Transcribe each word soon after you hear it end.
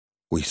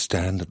We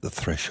stand at the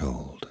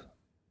threshold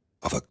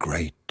of a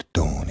great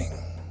dawning.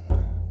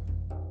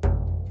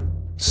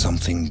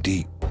 Something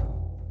deep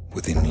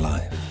within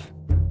life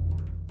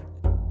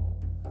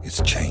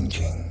is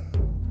changing.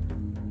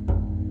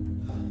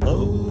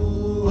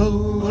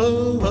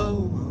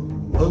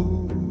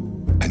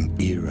 An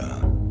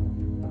era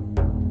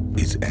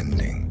is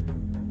ending.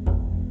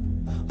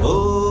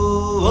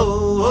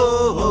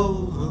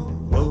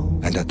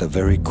 And at the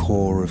very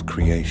core of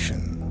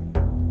creation,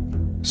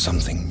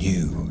 something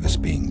new is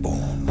being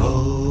born.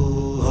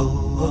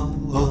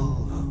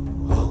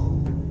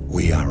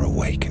 We are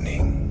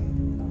awakening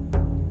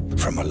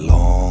from a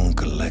long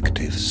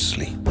collective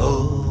sleep.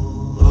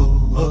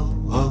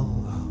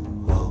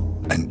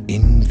 An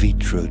in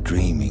vitro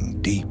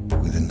dreaming deep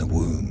within the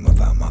womb of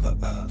our Mother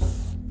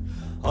Earth.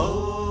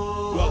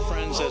 Well,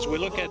 friends, as we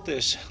look at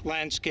this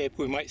landscape,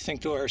 we might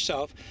think to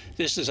ourselves,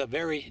 this is a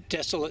very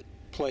desolate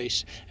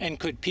place, and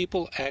could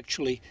people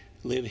actually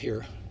live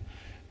here?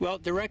 Well,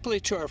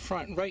 directly to our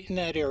front, right in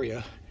that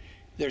area,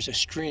 there's a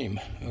stream,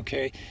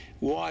 okay?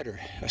 Water,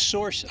 a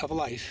source of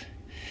life.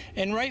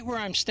 And right where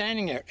I'm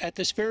standing at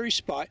this very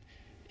spot,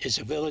 is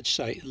a village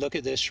site. Look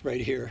at this right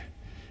here.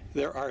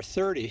 There are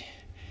 30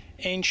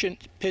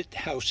 ancient pit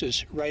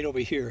houses right over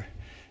here.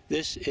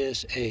 This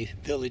is a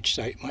village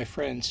site, my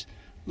friends.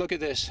 Look at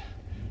this.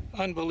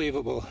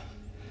 Unbelievable.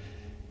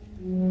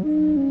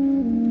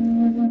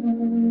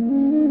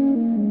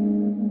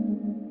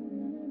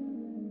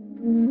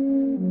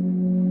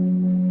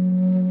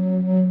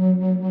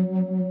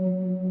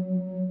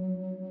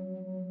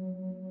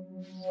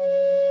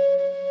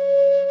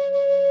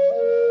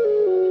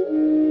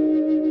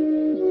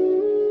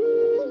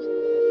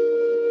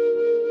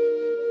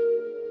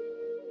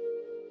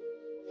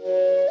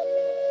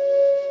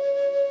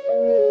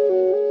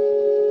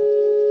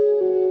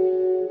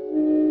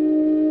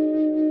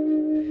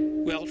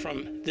 Well,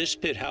 from this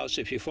pit house,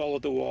 if you follow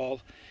the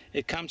wall,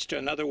 it comes to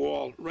another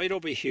wall right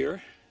over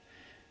here.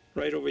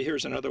 Right over here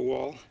is another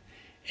wall.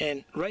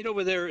 And right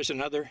over there is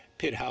another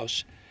pit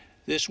house.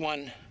 This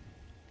one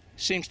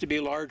seems to be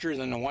larger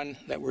than the one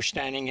that we're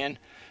standing in,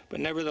 but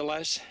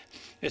nevertheless,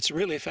 it's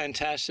really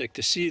fantastic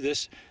to see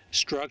this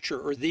structure,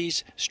 or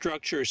these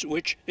structures,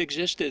 which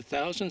existed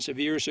thousands of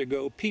years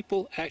ago.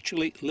 People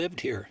actually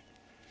lived here.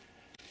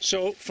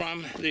 So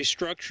from the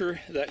structure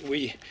that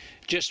we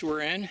just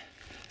were in,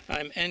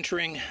 I'm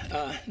entering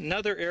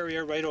another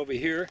area right over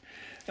here.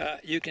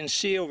 You can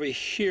see over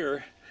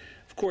here,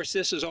 of course,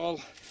 this is all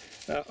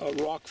a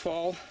rock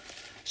fall,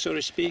 so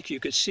to speak. You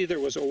could see there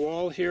was a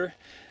wall here.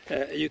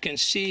 You can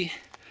see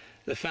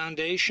the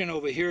foundation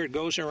over here. It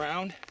goes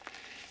around.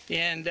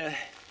 And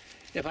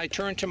if I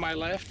turn to my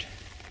left,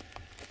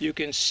 you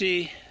can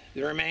see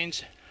the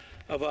remains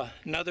of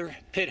another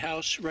pit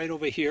house right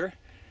over here.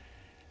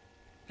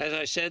 As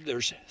I said,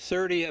 there's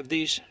 30 of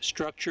these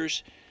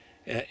structures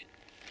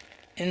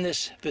in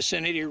this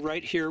vicinity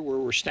right here where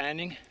we're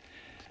standing.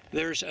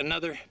 There's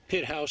another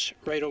pit house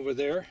right over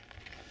there.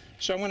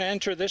 So I'm going to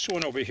enter this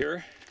one over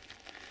here.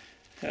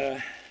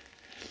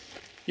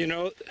 You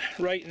know,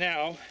 right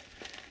now,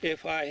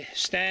 if I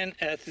stand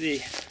at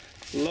the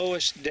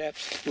lowest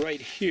depth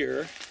right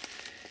here,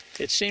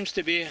 it seems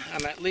to be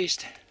I'm at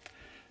least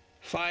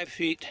 5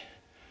 feet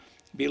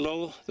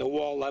below the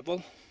wall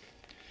level.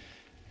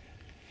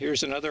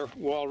 Here's another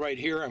wall right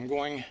here. I'm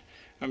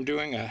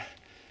doing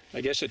I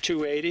guess a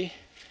 280.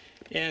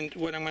 And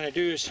what I'm going to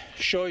do is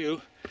show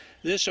you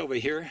this over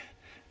here.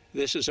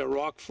 This is a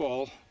rock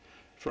fall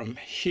from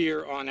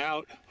here on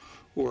out,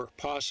 or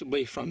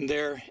possibly from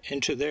there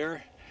into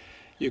there.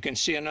 You can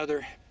see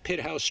another pit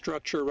house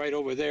structure right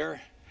over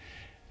there.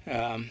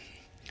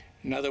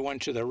 Another one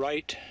to the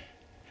right.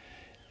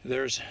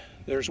 There's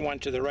one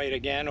to the right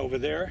again over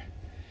there.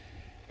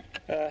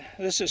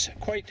 This is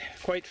quite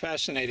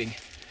fascinating.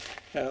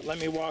 Let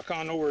me walk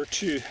on over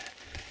to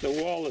the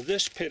wall of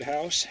this pit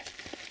house.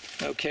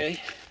 Okay,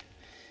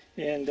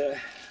 and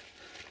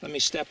let me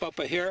step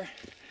up here.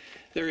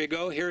 There you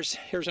go. Here's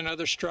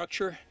another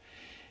structure,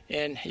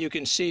 and you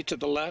can see to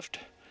the left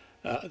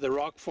the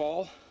rock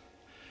fall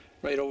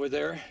right over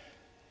there,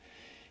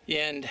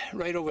 and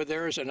right over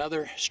there is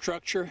another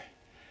structure.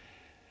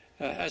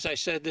 As I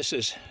said, this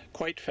is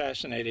quite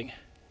fascinating.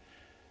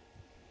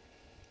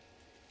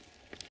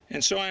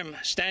 And so I'm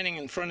standing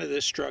in front of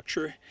this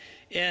structure,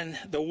 and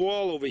the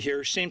wall over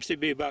here seems to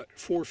be about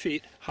 4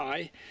 feet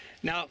high.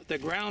 Now the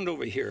ground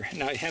over here,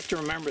 now you have to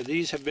remember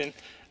these have been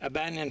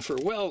abandoned for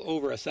well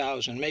over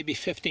 1,000, maybe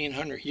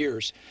 1,500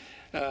 years.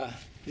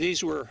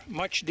 These were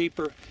much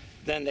deeper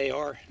than they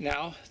are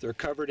now. They're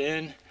covered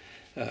in.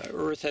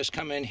 Earth has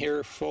come in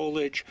here,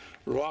 foliage,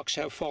 rocks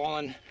have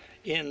fallen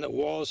in, the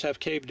walls have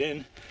caved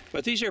in.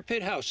 But these are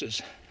pit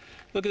houses.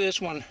 Look at this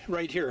one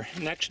right here,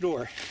 next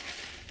door.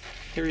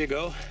 Here you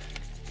go.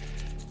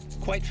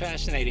 Quite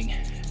fascinating.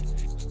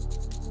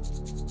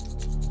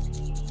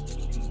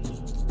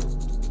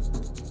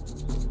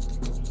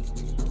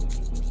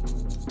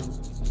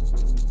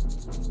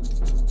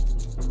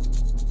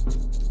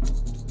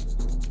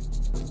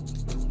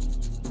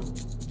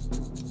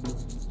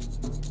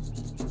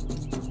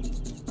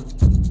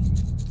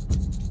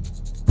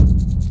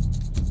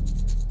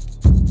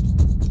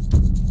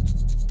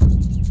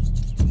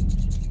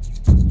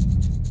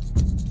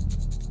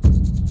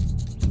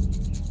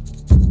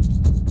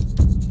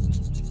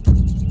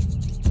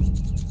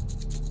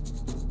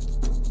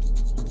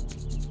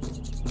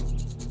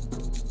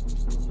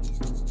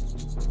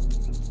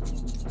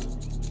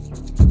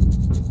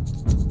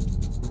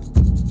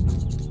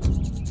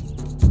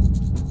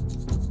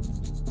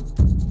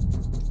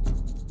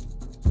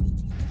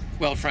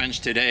 Well friends,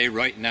 today,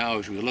 right now,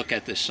 as we look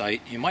at this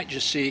site, you might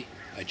just see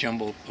a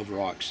jumble of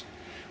rocks.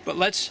 But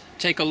let's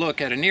take a look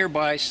at a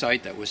nearby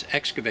site that was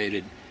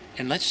excavated,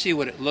 and let's see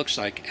what it looks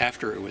like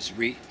after it was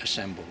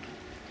reassembled.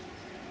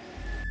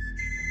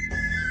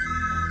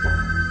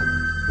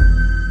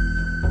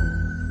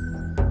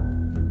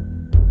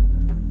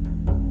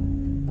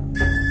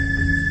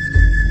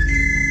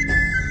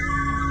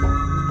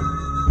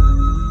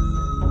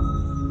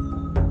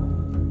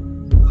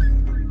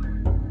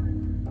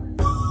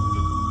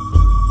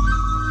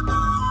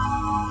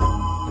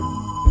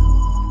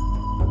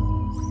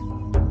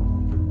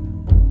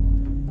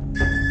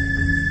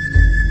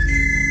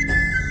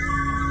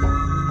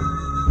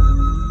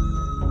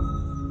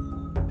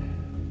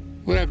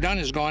 What I've done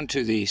is gone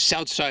to the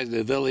south side of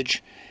the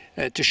village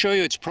to show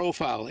you its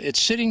profile.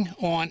 It's sitting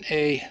on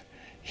a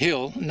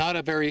hill, not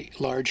a very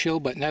large hill,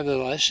 but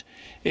nevertheless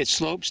it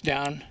slopes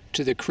down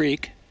to the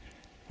creek,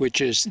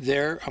 which is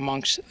there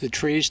amongst the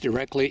trees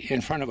directly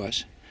in front of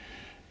us.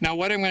 Now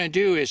what I'm going to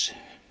do is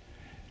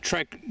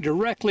trek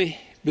directly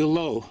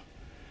below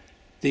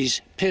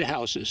these pit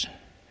houses,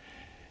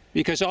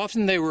 because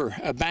often they were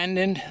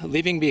abandoned,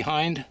 leaving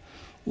behind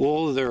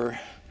all of their,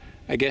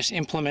 I guess,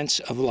 implements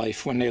of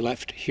life when they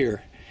left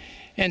here.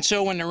 And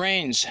so when the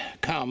rains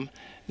come,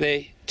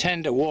 they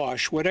tend to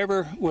wash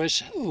whatever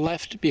was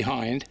left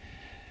behind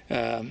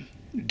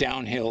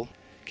downhill.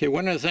 Okay,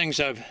 one of the things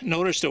I've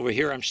noticed over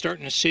here, I'm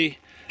starting to see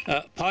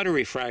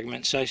pottery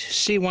fragments. I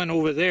see one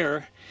over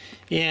there,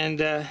 and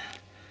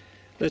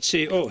let's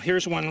see, oh,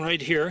 here's one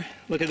right here.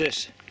 Look at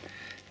this.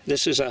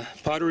 This is a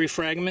pottery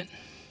fragment,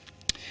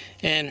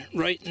 and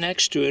right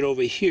next to it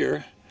over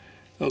here,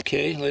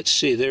 okay, let's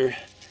see there.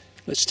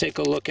 Let's take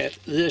a look at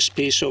this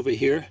piece over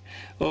here.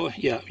 Oh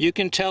yeah, you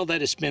can tell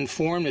that it's been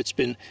formed, it's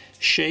been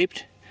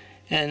shaped,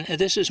 and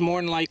this is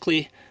more than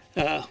likely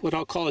what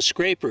I'll call a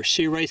scraper.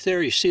 See right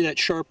there, you see that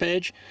sharp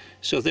edge?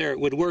 So there, it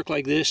would work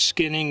like this,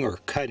 skinning or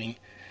cutting.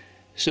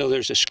 So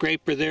there's a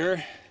scraper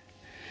there.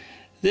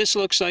 This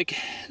looks like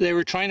they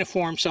were trying to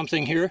form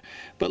something here,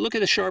 but look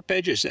at the sharp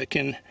edges that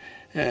can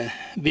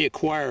be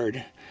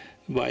acquired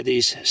by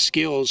these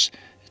skills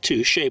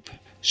to shape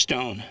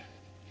stone.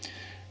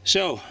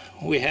 So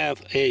we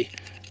have a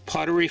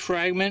pottery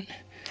fragment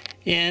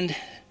and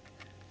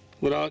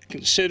what I'll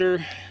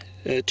consider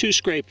two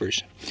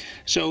scrapers.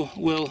 So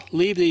we'll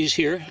leave these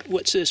here.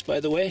 What's this,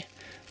 by the way?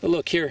 Oh,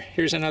 look here,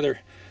 here's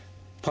another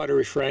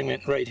pottery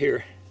fragment right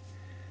here.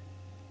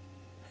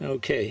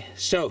 Okay,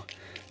 so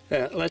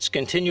let's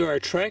continue our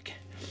trek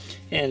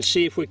and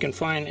see if we can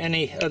find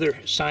any other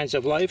signs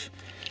of life.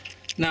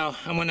 Now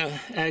I'm going to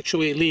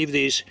actually leave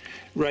these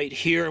right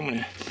here. I'm going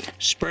to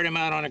spread them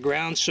out on the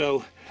ground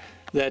so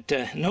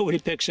that nobody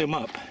picks them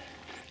up.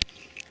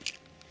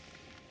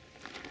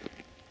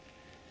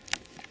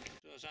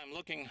 So as I'm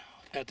looking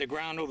at the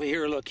ground over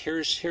here, look,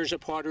 here's a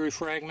pottery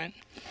fragment.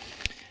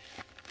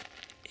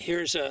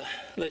 Here's a,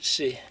 let's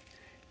see,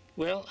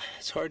 well,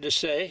 it's hard to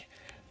say,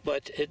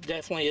 but it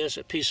definitely is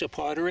a piece of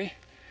pottery.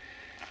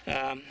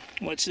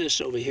 What's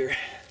this over here?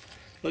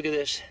 Look at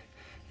this.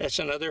 That's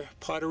another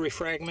pottery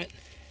fragment.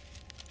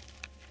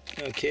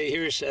 Okay,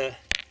 here's a,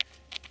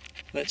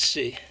 let's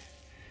see.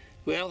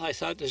 Well, I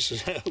thought this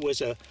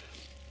was a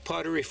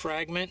pottery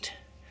fragment,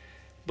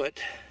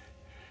 but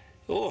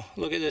oh,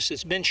 look at this.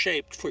 It's been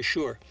shaped for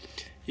sure.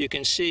 You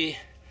can see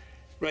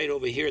right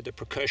over here the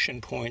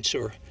percussion points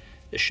or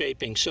the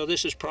shaping. So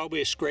this is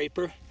probably a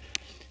scraper.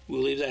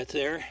 We'll leave that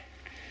there.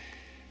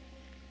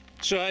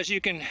 So as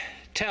you can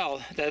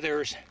tell, that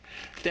there's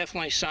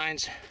definitely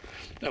signs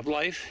of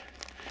life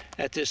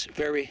at this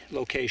very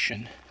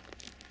location.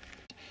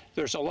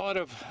 There's a lot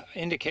of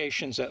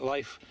indications that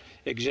life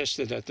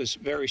existed at this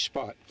very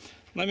spot.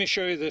 Let me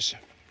show you this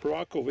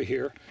rock over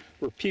here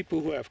where people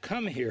who have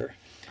come here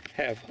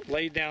have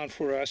laid down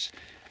for us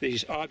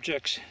these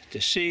objects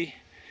to see,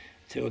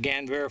 to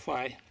again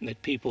verify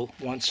that people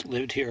once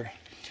lived here.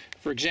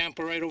 For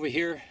example, right over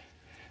here,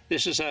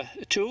 this is a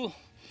tool.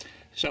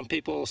 Some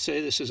people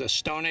say this is a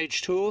Stone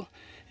Age tool.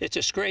 It's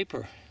a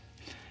scraper.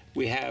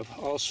 We have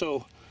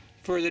also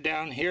further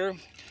down here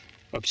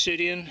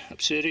obsidian.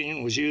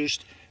 Obsidian was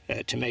used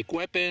to make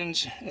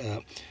weapons,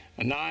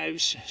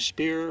 knives,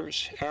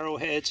 spears,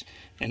 arrowheads,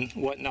 and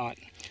whatnot.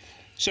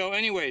 So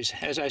anyways,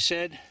 as I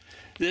said,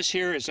 this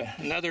here is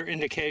another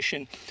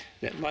indication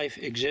that life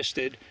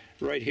existed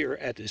right here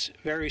at this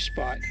very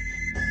spot.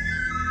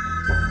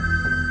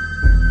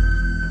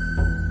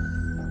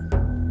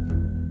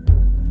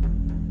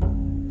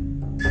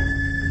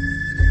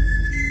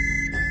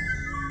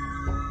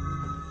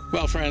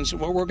 Well friends,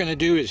 what we're going to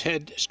do is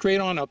head straight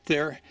on up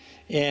there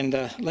and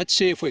let's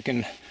see if we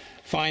can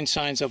find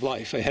signs of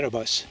life ahead of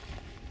us.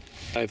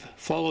 I've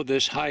followed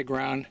this high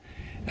ground,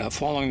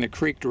 following the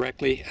creek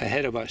directly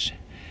ahead of us.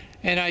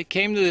 And I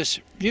came to this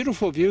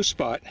beautiful view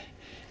spot,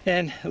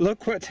 and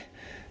look what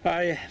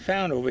I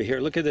found over here.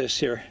 Look at this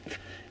here.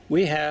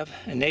 We have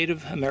a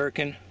Native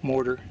American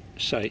mortar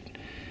site.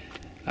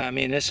 I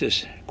mean, this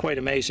is quite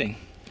amazing.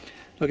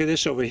 Look at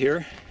this over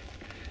here.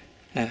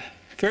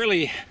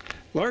 Fairly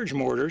large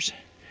mortars.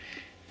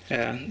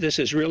 This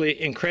is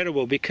really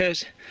incredible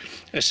because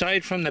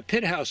aside from the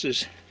pit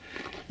houses,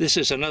 this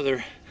is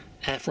another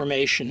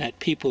affirmation that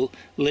people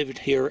lived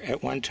here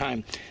at one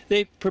time.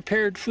 They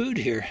prepared food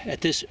here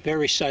at this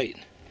very site.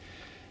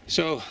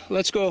 So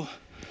let's go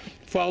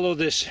follow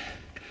this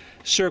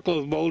circle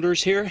of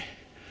boulders here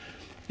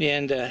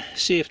and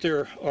see if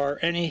there are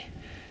any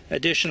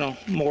additional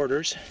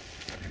mortars.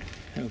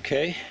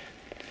 Okay,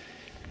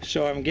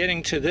 so I'm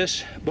getting to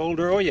this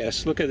boulder. Oh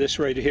yes, look at this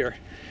right here.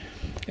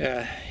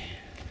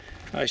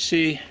 I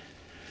see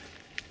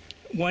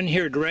one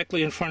here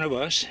directly in front of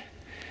us,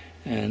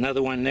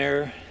 another one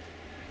there,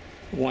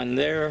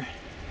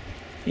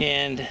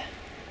 and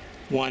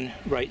one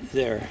right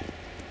there.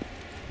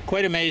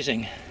 Quite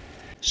amazing.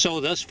 So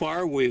thus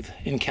far we've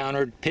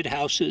encountered pit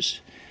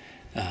houses,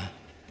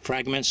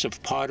 fragments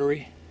of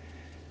pottery,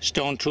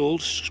 stone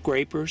tools,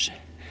 scrapers,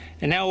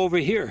 and now over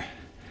here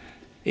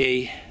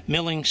a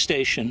milling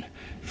station.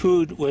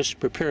 Food was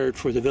prepared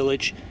for the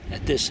village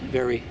at this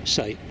very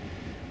site.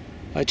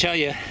 I tell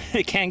you,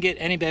 it can't get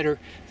any better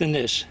than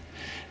this.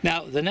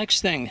 Now the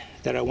next thing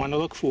that I want to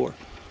look for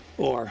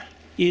are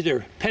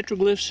either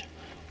petroglyphs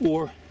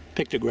or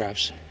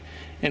pictographs.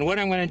 And what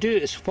I'm going to do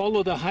is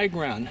follow the high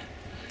ground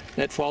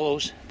that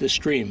follows the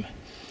stream.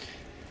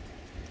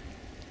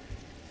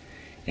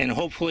 And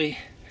hopefully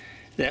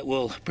that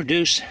will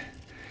produce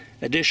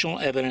additional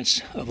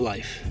evidence of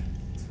life.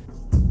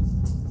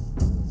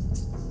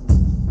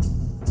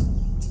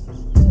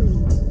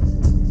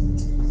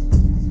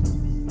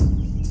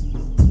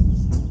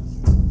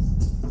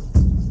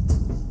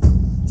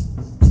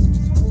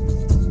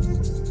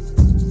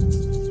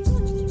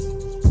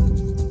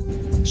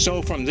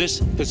 So from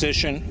this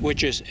position,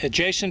 which is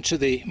adjacent to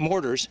the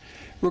mortars,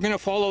 we're going to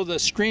follow the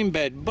stream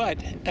bed, but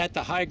at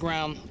the high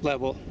ground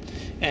level.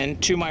 And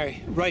to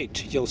my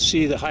right, you'll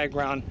see the high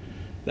ground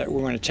that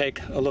we're going to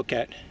take a look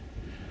at.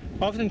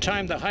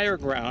 Oftentimes the higher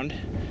ground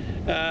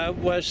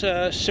was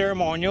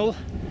ceremonial.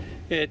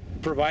 It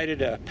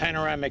provided a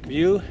panoramic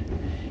view,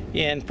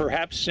 and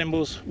perhaps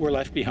symbols were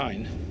left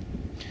behind.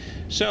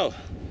 So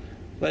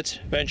let's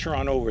venture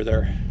on over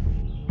there.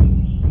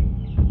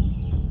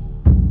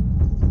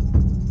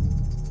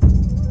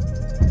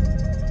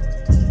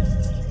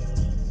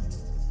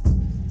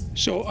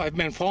 So I've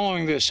been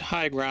following this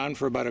high ground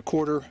for about a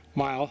quarter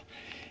mile,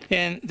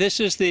 and this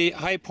is the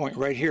high point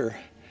right here.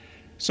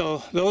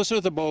 So those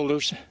are the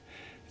boulders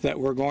that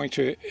we're going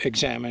to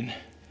examine.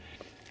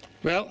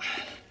 Well,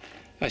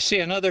 I see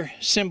another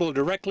symbol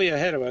directly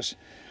ahead of us.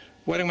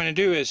 What I'm going to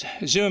do is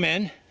zoom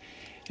in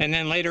and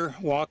then later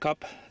walk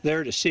up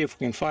there to see if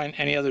we can find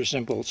any other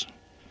symbols.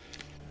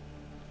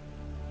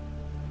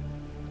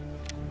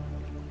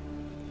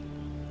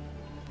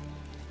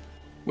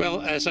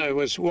 Well, as I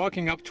was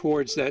walking up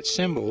towards that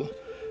symbol,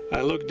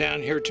 I looked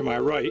down here to my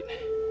right,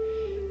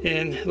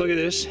 and look at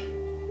this.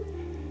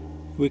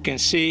 We can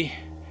see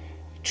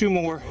two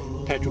more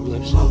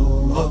petroglyphs.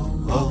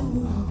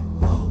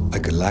 A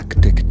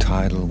galactic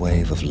tidal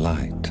wave of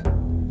light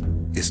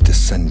is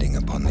descending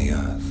upon the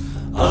earth.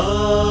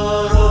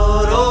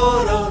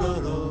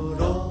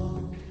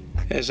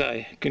 As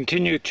I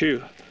continue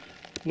to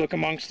look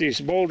amongst these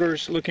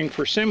boulders looking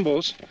for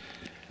symbols,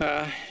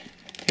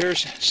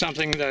 here's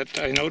something that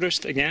I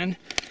noticed again.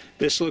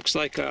 This looks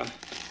like a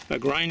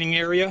grinding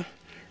area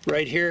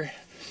right here,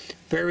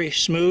 very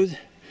smooth.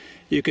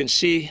 You can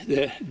see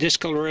the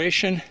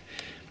discoloration,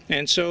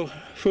 and so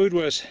food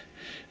was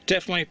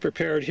definitely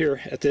prepared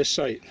here at this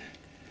site.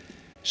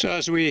 So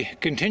as we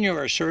continue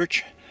our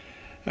search,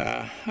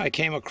 I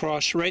came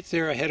across right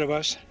there ahead of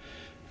us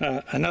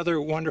another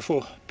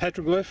wonderful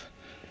petroglyph.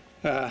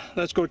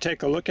 Let's go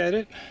take a look at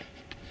it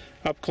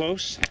up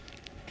close.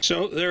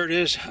 So there it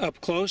is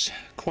up close,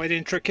 quite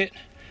intricate.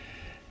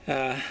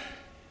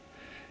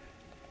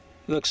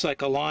 Looks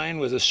like a line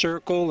with a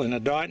circle and a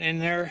dot in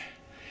there.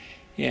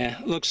 Yeah,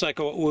 looks like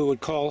what we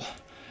would call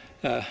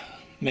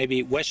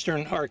maybe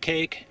Western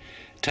archaic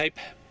type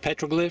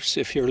petroglyphs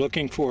if you're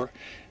looking for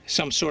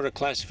some sort of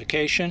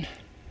classification.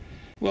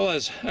 Well,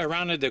 as I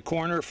rounded the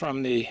corner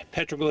from the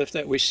petroglyph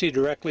that we see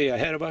directly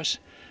ahead of us,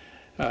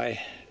 I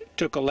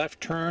took a left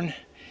turn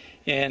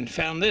and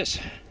found this.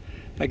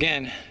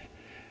 Again,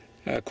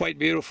 quite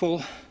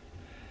beautiful.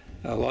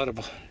 A lot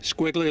of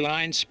squiggly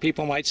lines.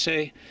 People might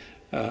say,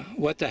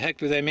 what the heck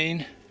do they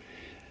mean?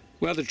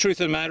 Well, the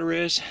truth of the matter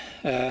is,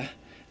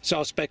 it's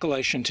all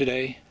speculation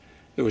today.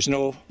 There was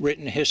no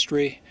written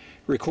history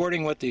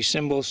recording what these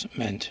symbols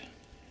meant.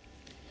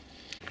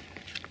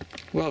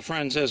 Well,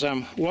 friends, as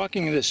I'm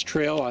walking this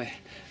trail, I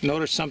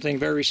noticed something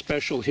very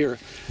special here.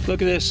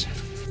 Look at this.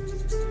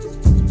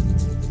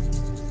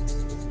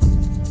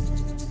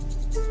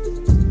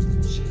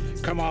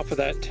 Come off of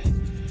that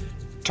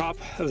top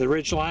of the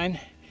ridge line,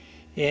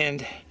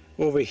 and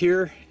over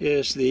here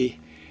is the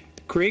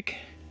creek,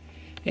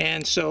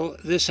 and so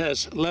this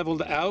has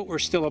leveled out. We're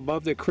still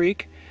above the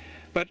creek,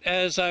 but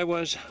as I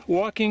was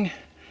walking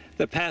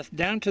the path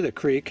down to the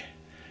creek,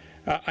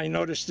 I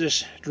noticed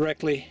this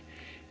directly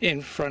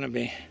in front of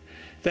me.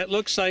 That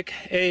looks like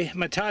a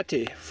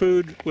metate.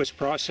 Food was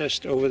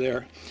processed over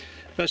there.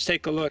 let's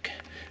take a look.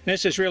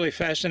 This is really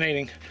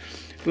fascinating.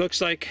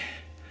 Looks like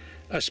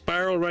a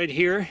spiral right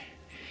here,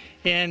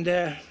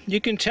 and you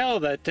can tell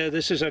that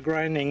this is a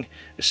grinding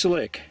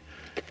slick.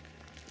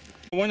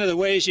 One of the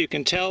ways you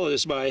can tell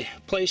is by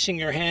placing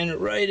your hand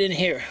right in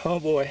here. Oh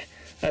boy,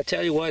 I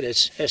tell you what,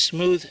 it's as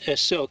smooth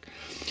as silk.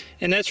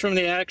 And that's from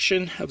the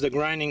action of the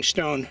grinding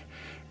stone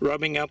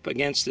rubbing up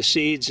against the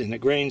seeds and the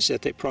grains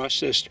that they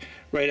processed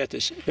right at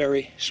this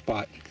very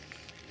spot.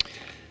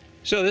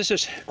 So this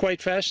is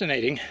quite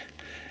fascinating.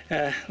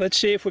 Let's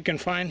see if we can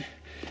find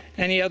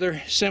any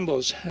other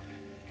symbols.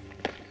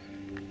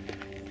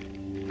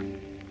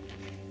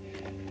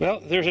 Well,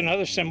 there's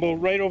another symbol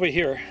right over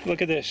here.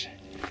 Look at this.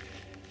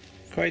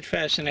 Quite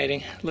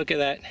fascinating. Look at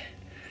that.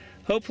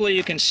 Hopefully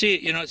you can see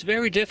it. You know, it's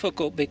very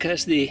difficult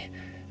because the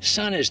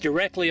sun is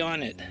directly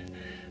on it.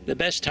 The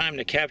best time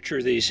to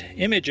capture these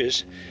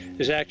images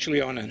is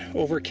actually on an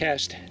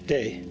overcast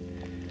day.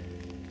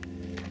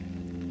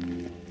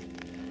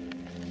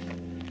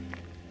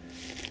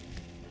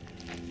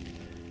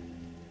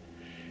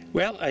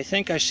 Well, I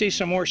think I see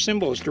some more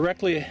symbols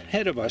directly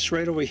ahead of us,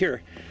 right over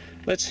here.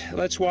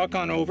 Let's walk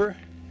on over.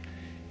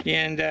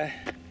 And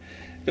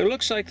there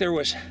looks like there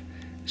was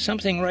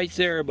something right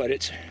there, but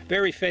it's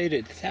very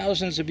faded,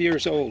 thousands of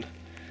years old.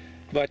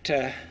 But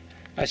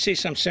I see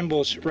some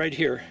symbols right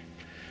here,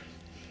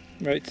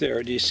 right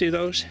there. Do you see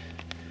those?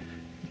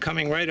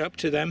 Coming right up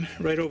to them,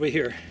 right over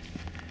here.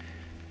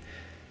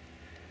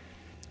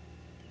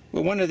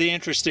 Well, one of the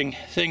interesting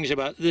things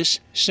about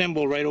this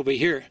symbol right over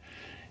here,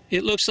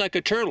 it looks like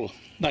a turtle,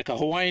 like a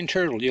Hawaiian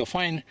turtle. You'll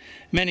find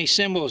many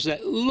symbols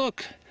that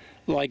look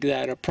like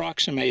that,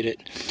 approximate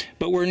it.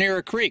 But we're near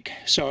a creek,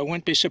 so I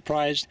wouldn't be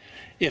surprised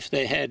if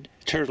they had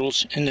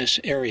turtles in this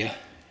area.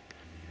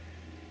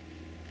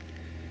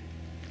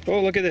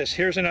 Oh, look at this.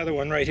 Here's another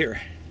one right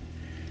here.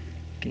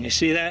 Can you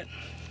see that?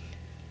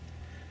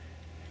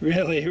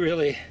 Really,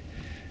 really,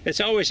 it's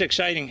always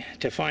exciting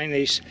to find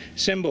these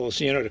symbols,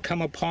 you know, to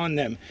come upon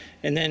them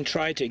and then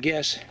try to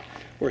guess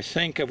or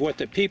think of what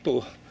the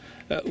people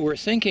were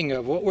thinking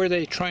of. What were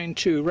they trying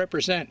to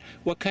represent?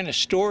 What kind of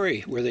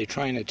story were they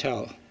trying to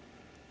tell?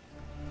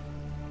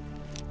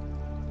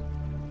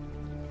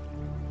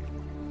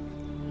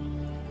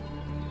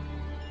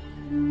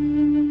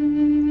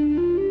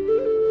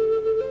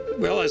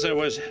 Well, as I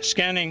was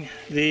scanning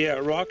the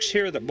rocks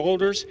here, the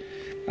boulders,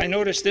 I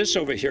noticed this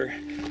over here.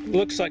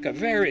 Looks like a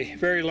very,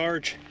 very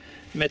large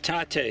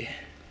metate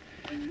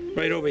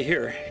right over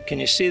here. Can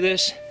you see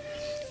this?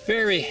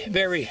 Very,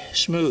 very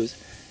smooth.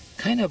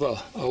 Kind of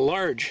a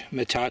large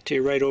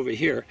metate right over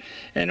here.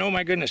 And oh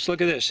my goodness,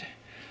 look at this.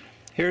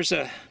 Here's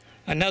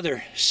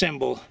another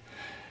symbol.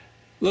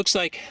 Looks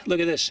like, look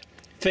at this,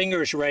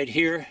 fingers right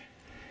here,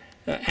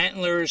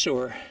 antlers,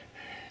 or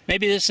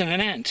maybe this is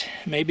an ant.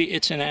 Maybe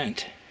it's an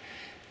ant.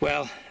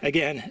 Well,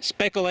 again,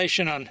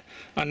 speculation on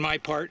my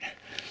part.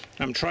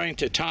 I'm trying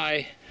to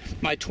tie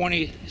my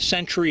 20th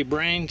century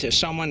brain to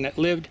someone that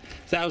lived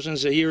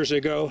thousands of years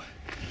ago.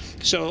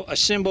 So a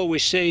symbol we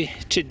see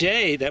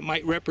today that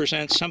might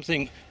represent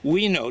something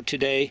we know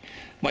today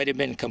might have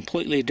been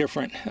completely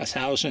different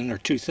 1,000 or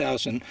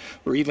 2,000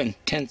 or even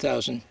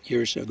 10,000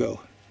 years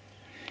ago.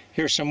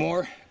 Here's some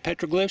more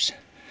petroglyphs.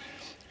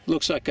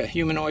 Looks like a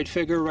humanoid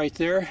figure right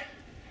there.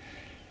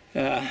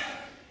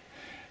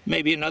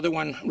 Maybe another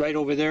one right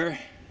over there.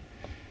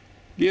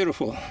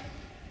 Beautiful.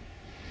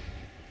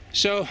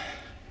 So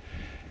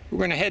we're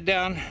going to head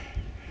down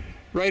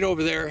right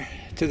over there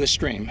to the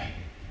stream.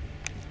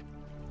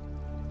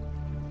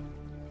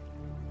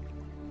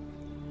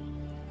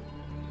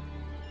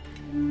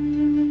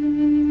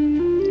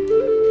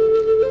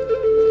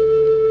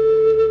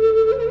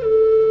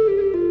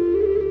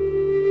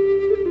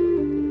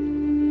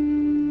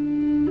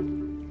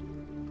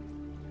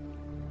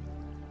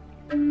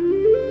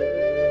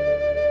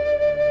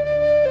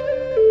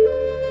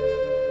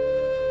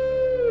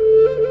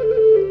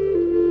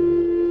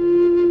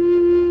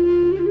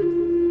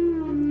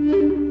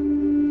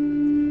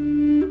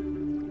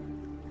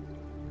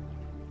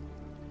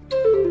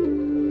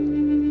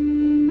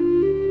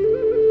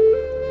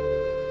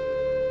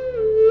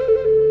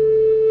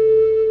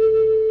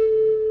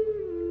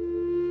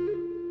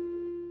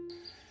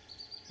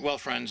 Well,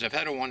 friends, I've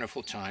had a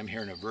wonderful time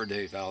here in the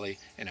Verde Valley,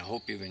 and I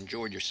hope you've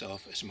enjoyed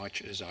yourself as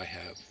much as I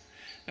have.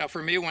 Now,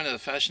 for me, one of the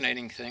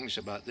fascinating things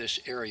about this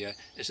area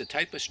is the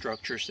type of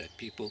structures that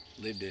people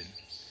lived in.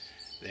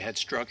 They had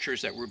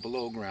structures that were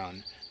below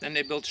ground. Then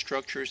they built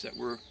structures that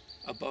were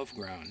above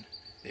ground.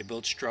 They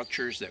built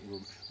structures that were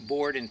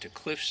bored into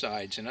cliff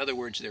sides. In other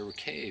words, there were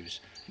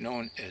caves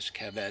known as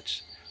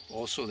cavettes.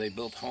 Also, they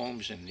built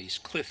homes in these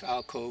cliff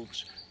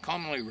alcoves,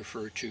 commonly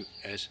referred to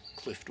as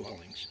cliff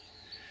dwellings.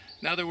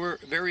 Now, there were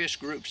various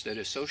groups that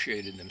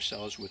associated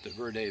themselves with the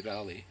Verde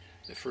Valley.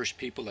 The first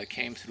people that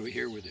came through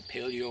here were the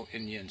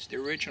Paleo-Indians, the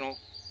original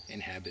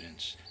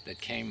inhabitants that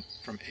came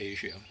from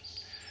Asia.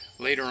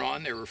 Later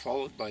on, they were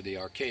followed by the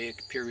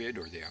Archaic period,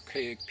 or the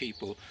Archaic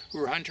people, who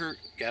were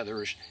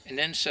hunter-gatherers and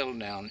then settled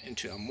down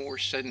into a more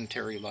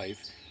sedentary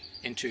life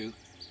into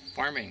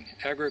farming,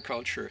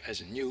 agriculture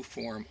as a new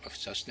form of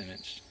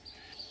sustenance.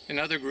 In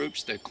other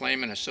groups that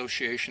claim an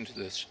association to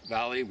this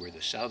valley were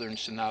the Southern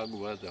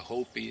Sinagua, the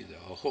Hopi, the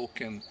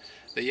Hohokam,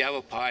 the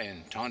Yavapai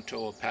and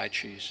Tonto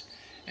Apaches,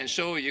 and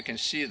so you can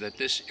see that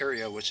this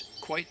area was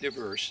quite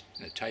diverse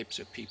in the types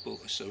of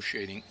people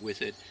associating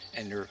with it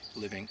and their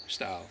living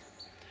style.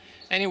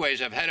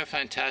 Anyways, I've had a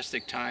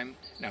fantastic time,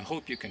 and I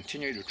hope you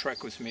continue to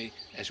trek with me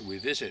as we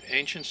visit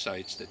ancient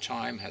sites that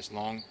time has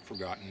long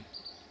forgotten.